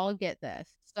can all get this.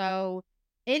 So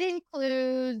it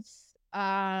includes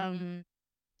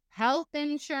health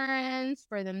insurance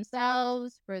for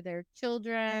themselves, for their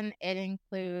children. It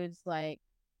includes like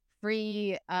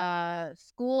free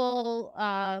school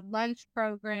lunch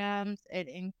programs. It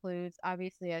includes,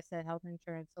 obviously I said health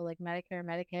insurance, so like Medicare,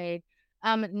 Medicaid,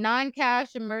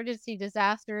 non-cash emergency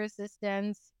disaster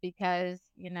assistance because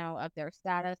of their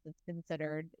status. It's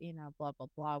considered blah blah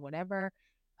blah whatever.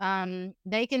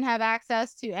 They can have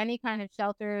access to any kind of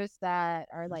shelters that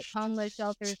are like homeless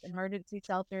shelters, emergency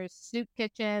shelters, soup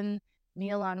kitchen,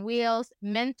 Meal on Wheels,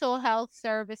 mental health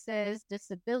services,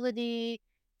 disability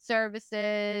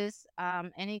services,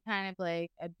 any kind of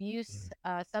like abuse,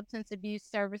 substance abuse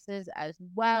services as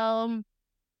well.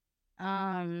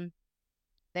 Um,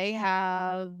 they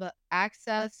have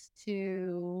access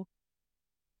to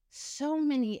so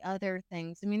many other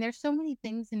things. I mean, there's so many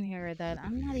things in here that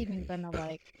I'm not even gonna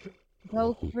like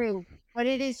go through, but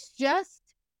it is just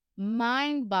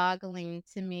mind-boggling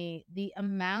to me the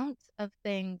amount of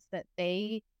things that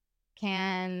they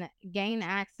can gain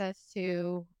access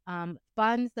to,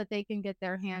 funds that they can get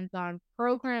their hands on,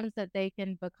 programs that they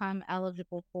can become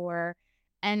eligible for.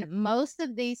 And most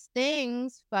of these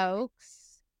things,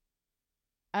 folks,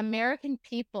 American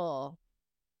people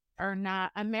are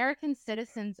not, American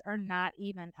citizens are not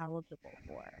even eligible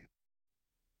for.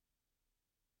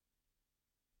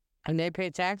 And they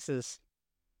pay taxes.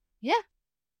 Yeah,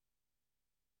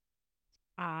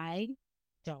 I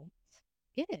don't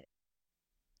get it.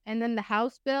 And then the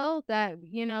House bill that,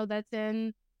 that's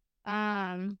in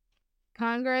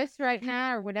Congress right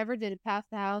now or whatever, did it pass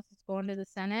the House? It's going to the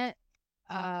Senate.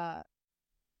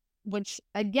 Which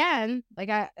again, like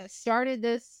I started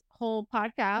this whole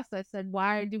podcast, I said,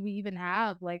 why do we even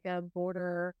have like a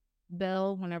border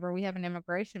bill whenever we have an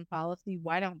immigration policy?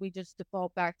 Why don't we just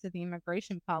default back to the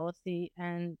immigration policy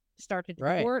and start to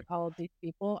Right. deport all of these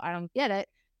people? I don't get it.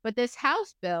 But this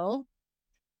House bill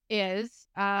is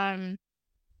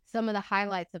some of the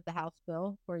highlights of the House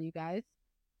bill for you guys.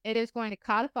 It is going to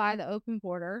codify the open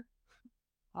border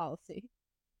policy.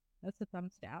 That's a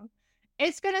thumbs down.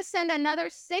 It's going to send another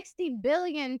 $60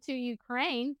 billion to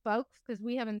Ukraine, folks, because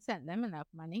we haven't sent them enough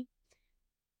money.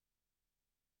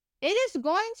 It is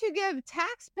going to give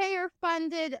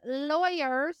taxpayer-funded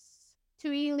lawyers to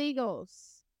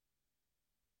illegals.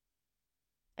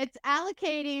 It's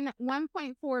allocating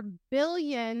 $1.4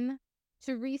 billion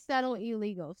to resettle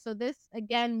illegals. So this,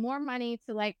 again, more money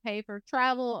to like pay for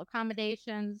travel,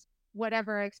 accommodations,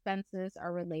 whatever expenses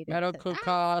are related Medical to that.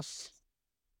 costs.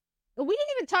 We didn't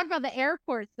even talk about the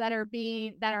airports that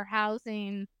are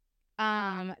housing.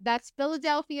 That's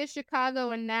Philadelphia, Chicago,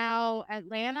 and now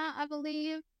Atlanta, I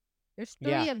believe. There's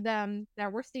 3 of them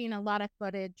that we're seeing a lot of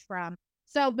footage from.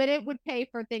 So, but it would pay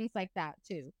for things like that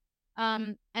too.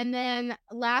 And then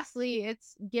lastly,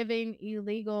 it's giving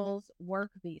illegals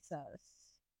work visas.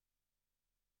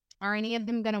 Are any of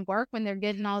them going to work when they're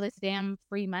getting all this damn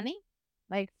free money?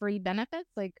 Like free benefits?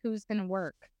 Like who's going to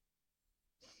work?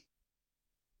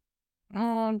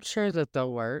 Oh, I'm sure that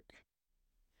they'll work.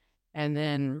 And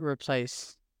then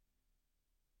replace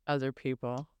other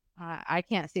people. I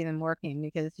can't see them working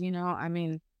because, I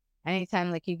mean,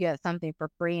 anytime like you get something for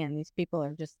free and these people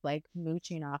are just like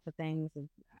mooching off of things, and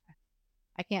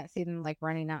I can't see them like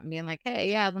running out and being like,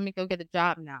 hey, yeah, let me go get a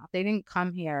job now. They didn't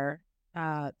come here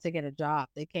to get a job.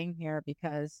 They came here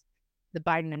because the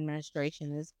Biden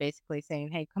administration is basically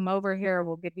saying, hey, come over here.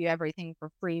 We'll give you everything for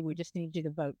free. We just need you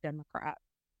to vote Democrat.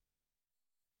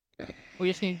 We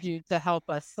just need you to help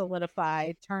us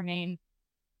solidify turning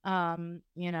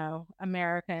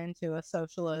America into a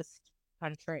socialist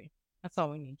country. That's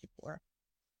all we need you for.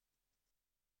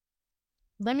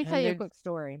 Let me tell you a quick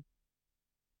story.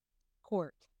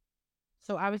 Court.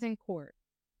 So I was in court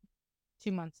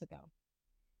 2 months ago.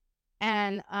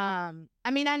 And I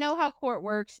mean, I know how court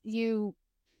works. You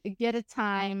get a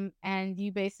time and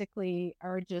you basically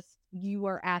you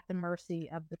are at the mercy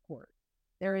of the court.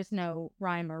 There is no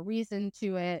rhyme or reason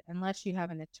to it unless you have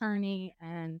an attorney,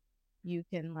 and you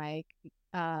can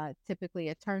typically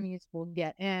attorneys will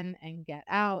get in and get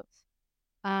out.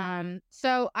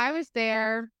 So I was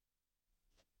there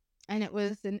and it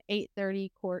was an 8:30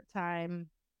 court time.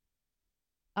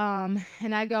 And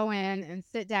I go in and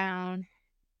sit down,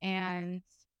 and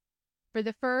for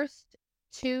the first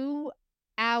 2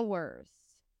 hours,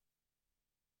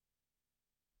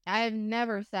 I have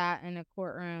never sat in a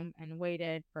courtroom and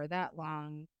waited for that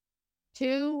long.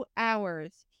 2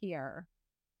 hours here.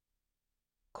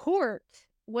 Court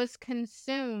was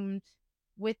consumed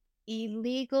with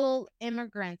illegal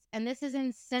immigrants, and this is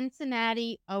in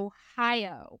Cincinnati,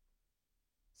 Ohio.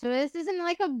 So this isn't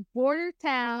like a border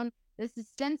town. This is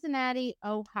Cincinnati,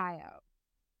 Ohio.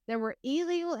 There were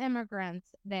illegal immigrants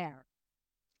there.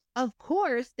 Of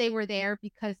course, they were there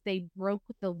because they broke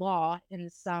the law in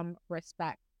some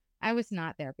respect. I was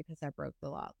not there because I broke the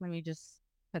law. Let me just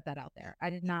put that out there.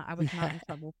 I was not in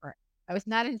trouble for it. I was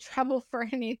not in trouble for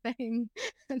anything.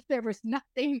 There was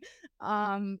nothing.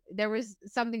 There was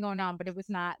something going on, but it was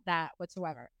not that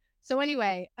whatsoever. So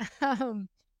anyway, I'm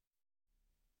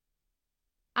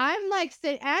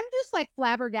just like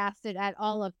flabbergasted at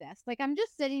all of this. Like I'm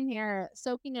just sitting here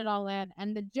soaking it all in,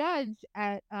 and the judge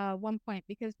at one point,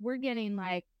 because we're getting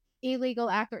like illegal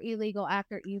after illegal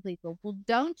after illegal. Well,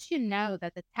 don't you know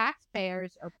that the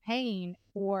taxpayers are paying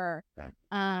for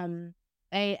an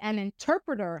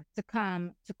interpreter to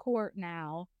come to court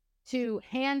now to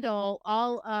handle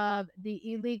all of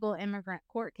the illegal immigrant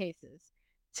court cases,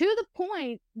 to the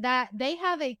point that they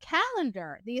have a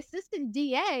calendar. The assistant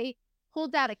DA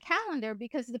pulled out a calendar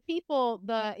because the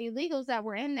illegals that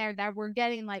were in there that were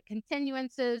getting like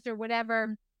continuances or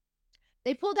whatever,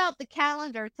 they pulled out the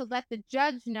calendar to let the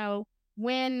judge know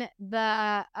when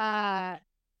the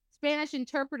Spanish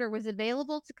interpreter was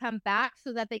available to come back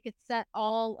so that they could set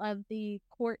all of the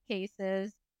court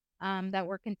cases that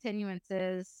were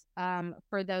continuances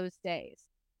for those days.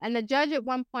 And the judge at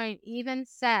one point even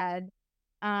said,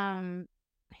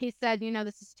 he said,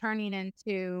 this is turning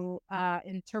into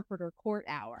interpreter court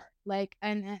hour.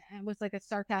 And it was like a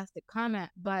sarcastic comment,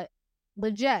 but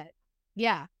legit.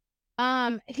 Yeah.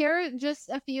 Here are just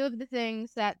a few of the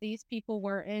things that these people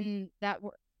were in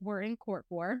court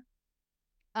for.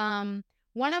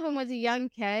 One of them was a young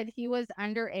kid. He was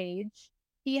underage.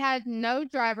 He had no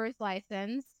driver's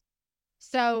license,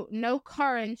 so no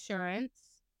car insurance,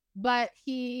 but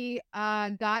he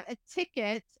got a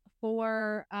ticket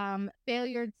for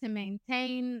failure to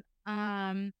maintain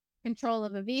control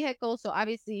of a vehicle. So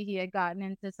obviously he had gotten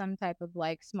into some type of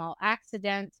like small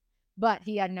accident, but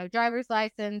he had no driver's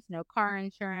license, no car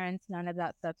insurance, none of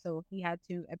that stuff. So he had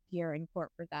to appear in court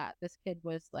for that. This kid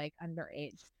was like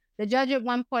underage. The judge at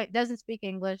one point doesn't speak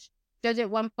English. Judge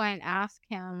at one point asked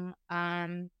him,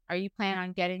 are you planning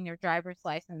on getting your driver's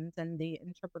license? And the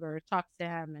interpreter talks to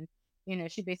him,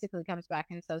 and she basically comes back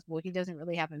and says, well, he doesn't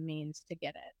really have a means to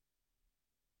get it.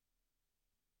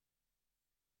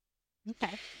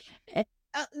 Okay. Keep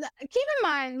in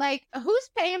mind, like, who's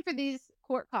paying for these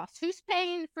court costs? Who's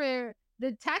paying for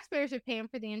the taxpayers are paying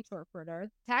for the interpreter.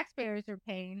 Taxpayers are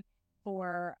paying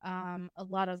for a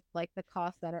lot of like the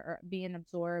costs that are being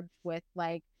absorbed with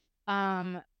like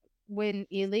when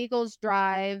illegals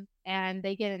drive and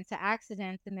they get into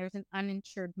accidents and there's an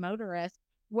uninsured motorist.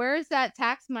 Where's that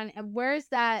tax money? Where's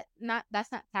that not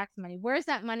that's not tax money. Where's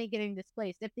that money getting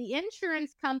displaced? If the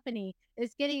insurance company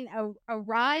is getting a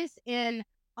rise in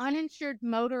uninsured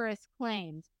motorist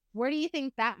claims, where do you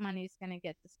think that money is going to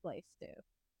get displaced to?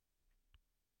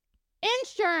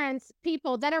 Insurance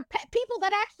people that are people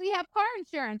that actually have car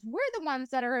insurance. We're the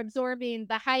ones that are absorbing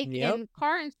the hike in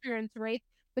car insurance rates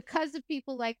because of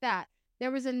people like that.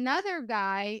 There was another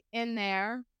guy in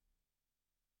there.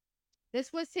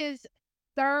 This was his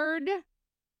third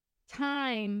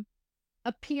time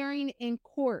appearing in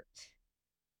court.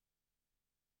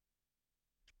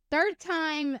 Third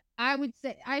time, I would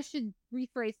say, I should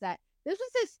rephrase that. This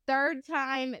was his third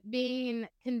time being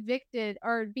convicted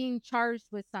or being charged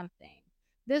with something.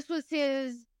 This was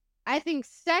his, I think,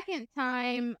 second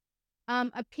time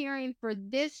appearing for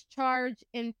this charge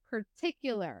in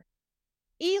particular.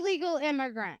 Illegal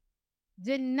immigrant,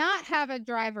 did not have a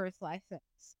driver's license.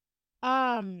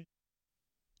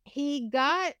 He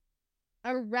got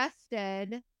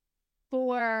arrested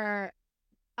for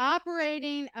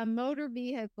operating a motor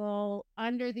vehicle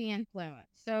under the influence.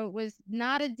 So it was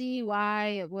not a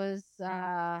DUI. It was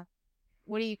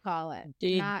what do you call it?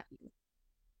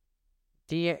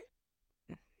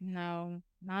 No,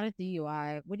 not a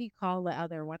DUI. What do you call the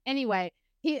other one? Anyway,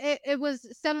 it was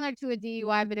similar to a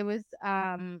DUI, but it was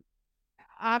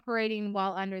operating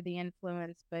while under the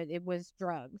influence, but it was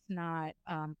drugs, not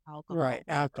alcohol. Right,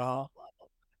 alcohol. Blah, blah,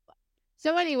 blah.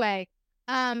 So anyway,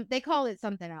 they call it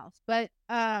something else, but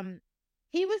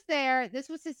he was there. This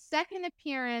was his second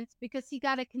appearance because he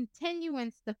got a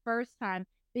continuance the first time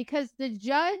because the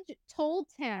judge told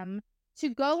him to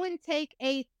go and take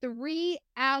a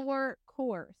 3-hour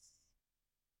course.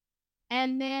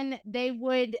 And then they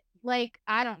would, like,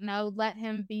 I don't know, let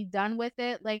him be done with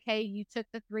it. Like, hey, you took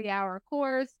the 3-hour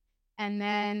course and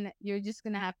then you're just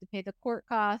going to have to pay the court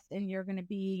cost and you're going to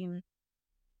be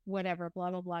whatever,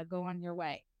 blah, blah, blah, go on your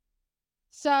way.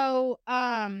 So,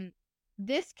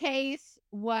 this case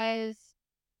was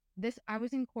I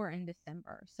was in court in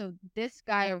December. So this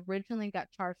guy originally got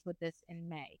charged with this in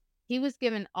May. He was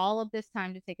given all of this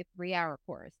time to take a 3-hour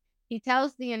course. He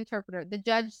tells the interpreter, the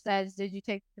judge says, did you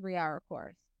take the 3-hour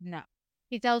course? No.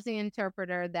 He tells the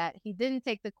interpreter that he didn't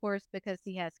take the course because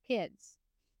he has kids.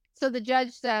 So the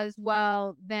judge says,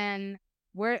 well, then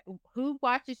who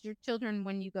watches your children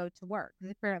when you go to work?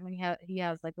 Because apparently he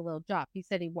has like a little job. He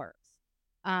said he works.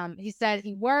 He said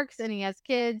he works and he has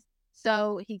kids,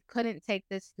 so he couldn't take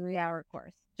this 3-hour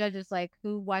course. Judge is like,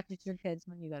 who watches your kids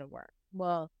when you go to work?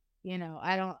 Well,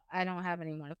 I don't have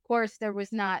anyone. Of course, there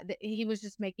was not. He was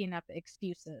just making up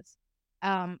excuses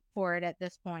for it at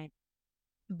this point.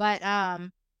 But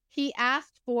he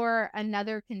asked for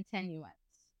another continuance.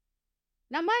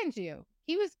 Now, mind you,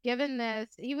 he was given this.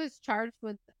 He was charged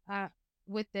with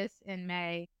this in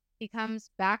May. He comes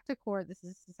back to court. This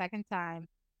is the second time.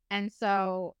 And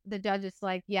so the judge is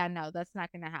like, yeah, no, that's not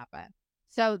going to happen.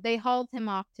 So they hauled him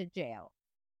off to jail.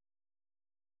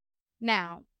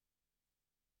 Now,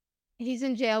 he's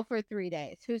in jail for 3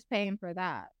 days. Who's paying for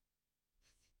that?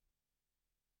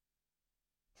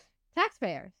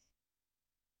 Taxpayers.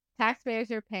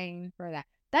 Taxpayers are paying for that.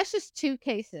 That's just 2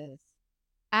 cases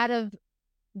out of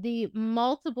the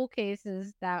multiple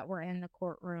cases that were in the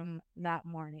courtroom that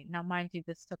morning. Now, mind you,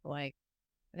 this took I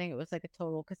think it was like a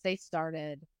total, because they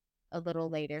started a little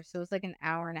later. So it was like an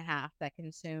hour and a half that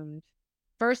consumed.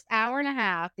 First hour and a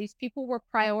half, these people were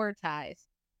prioritized.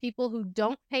 People who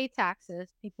don't pay taxes,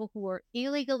 people who are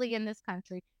illegally in this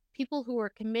country, people who are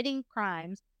committing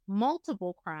crimes,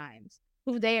 multiple crimes,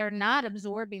 who they are not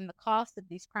absorbing the cost of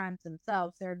these crimes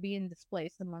themselves. They're being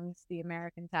displaced amongst the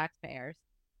American taxpayers.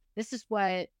 This is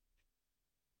what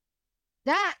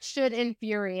that should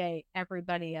infuriate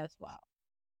everybody as well.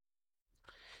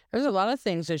 There's a lot of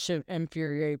things that should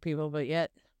infuriate people, but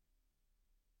yet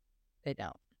they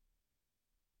don't.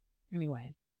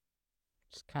 Anyway,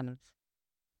 it's kind of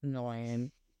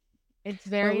annoying. It's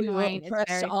very But we will annoying. It's press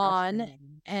very on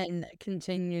frustrating. and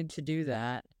continue to do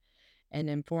that and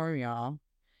inform y'all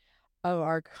of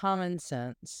our common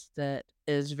sense that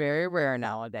is very rare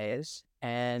nowadays.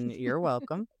 And you're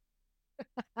welcome.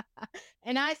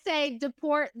 And I say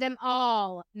deport them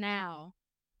all now.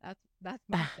 That's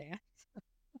my stance.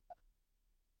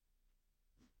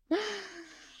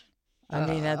 I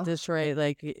mean, at this rate,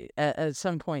 like at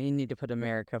some point, you need to put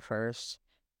America first.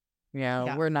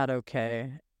 Yeah. We're not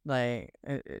okay. Like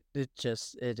it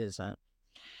isn't.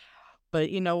 But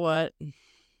you know what?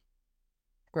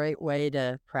 Great way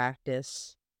to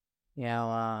practice.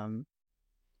 Doing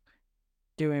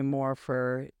more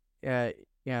for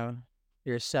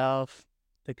yourself,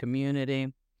 the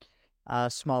community,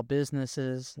 small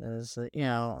businesses, as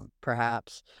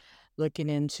perhaps looking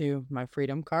into my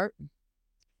Freedom Cart.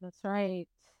 That's right.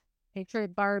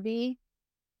 Patriot Barbie.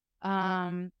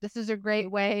 This is a great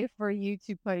way for you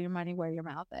to put your money where your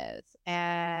mouth is.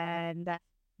 And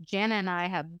Jana and I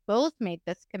have both made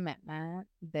this commitment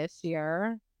this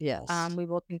year. Yes. We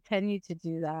will continue to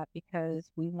do that because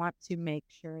we want to make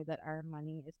sure that our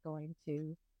money is going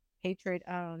to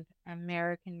Patriot-owned,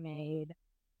 American-made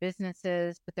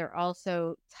businesses, but they're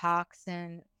also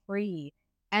toxin-free.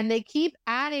 And they keep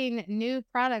adding new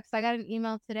products. I got an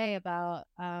email today about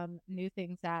new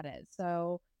things added.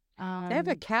 So they have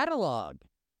a catalog.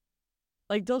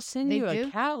 Like they'll send you a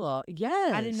catalog.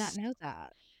 Yes. I did not know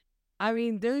that. I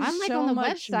mean, there's I'm like so on the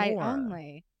much website more.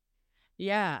 only.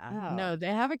 Yeah. Oh. No, they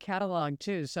have a catalog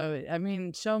too. So, I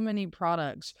mean, so many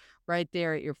products right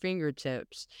there at your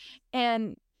fingertips.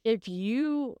 And if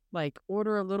you like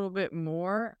order a little bit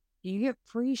more, you get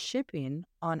free shipping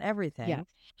on everything. Yeah.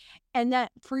 And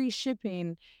that free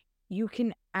shipping, you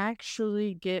can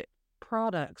actually get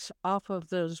products off of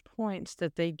those points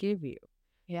that they give you.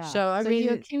 Yeah. So, I mean,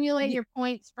 you accumulate your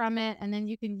points from it, and then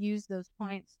you can use those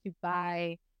points to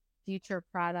buy future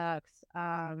products.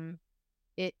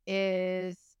 It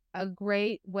is a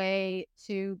great way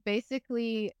to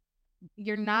basically,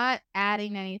 you're not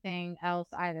adding anything else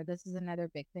either. This is another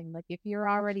big thing. Like if you're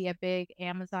already a big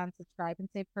Amazon Subscribe and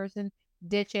Save person,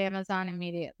 ditch Amazon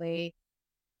immediately.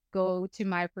 Go to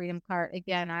my Freedom Cart.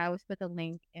 Again, I always put the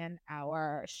link in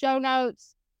our show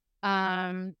notes.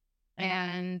 And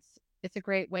it's a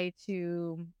great way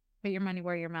to put your money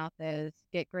where your mouth is,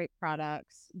 get great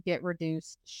products, get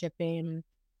reduced shipping.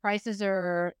 Prices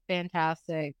are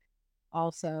fantastic.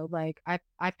 Also, like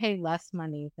I pay less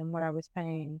money than what I was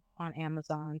paying on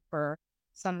Amazon for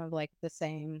some of like the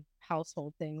same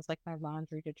household things, like my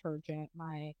laundry detergent,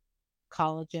 my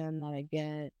collagen that I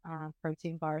get,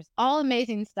 protein bars, all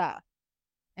amazing stuff.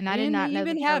 And I did not know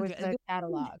that there was a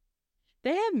catalog.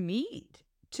 They have meat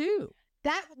too.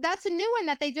 That's a new one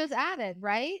that they just added,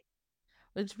 right?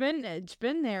 It's been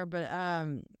there, but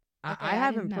I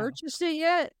haven't purchased it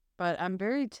yet. But I'm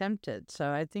very tempted,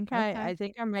 so I think I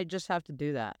might just have to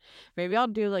do that. Maybe I'll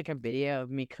do like a video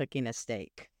of me cooking a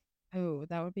steak. Oh,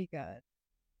 that would be good.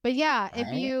 But yeah,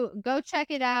 if you go check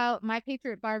it out, My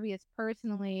Patriot Barbie is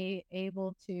personally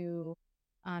able to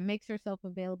makes herself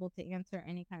available to answer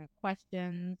any kind of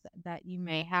questions that you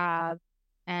may have.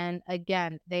 And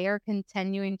again, they are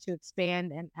continuing to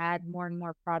expand and add more and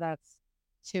more products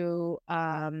to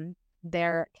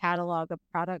their catalog of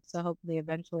products. So hopefully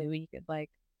eventually we could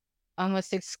like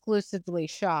almost exclusively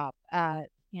shop at,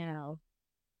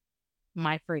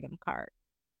 my Freedom Cart.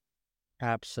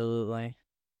 Absolutely.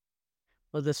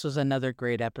 Well, this was another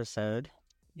great episode.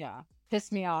 Yeah.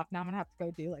 Pissed me off. Now I'm going to have to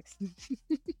go do like some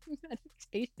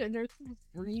meditation or some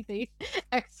breathing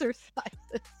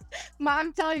exercises.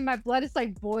 I'm telling you, my blood is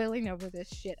like boiling over this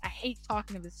shit. I hate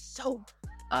talking to this. So,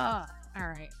 all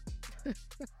right.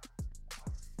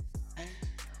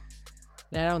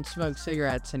 I don't smoke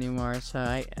cigarettes anymore, so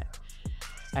I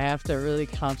have to really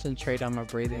concentrate on my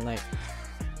breathing. Like,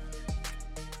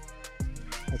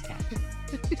 okay.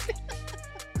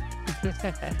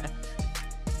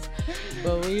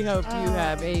 Well, we hope you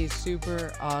have a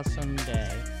super awesome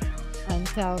day.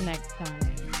 Until next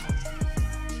time.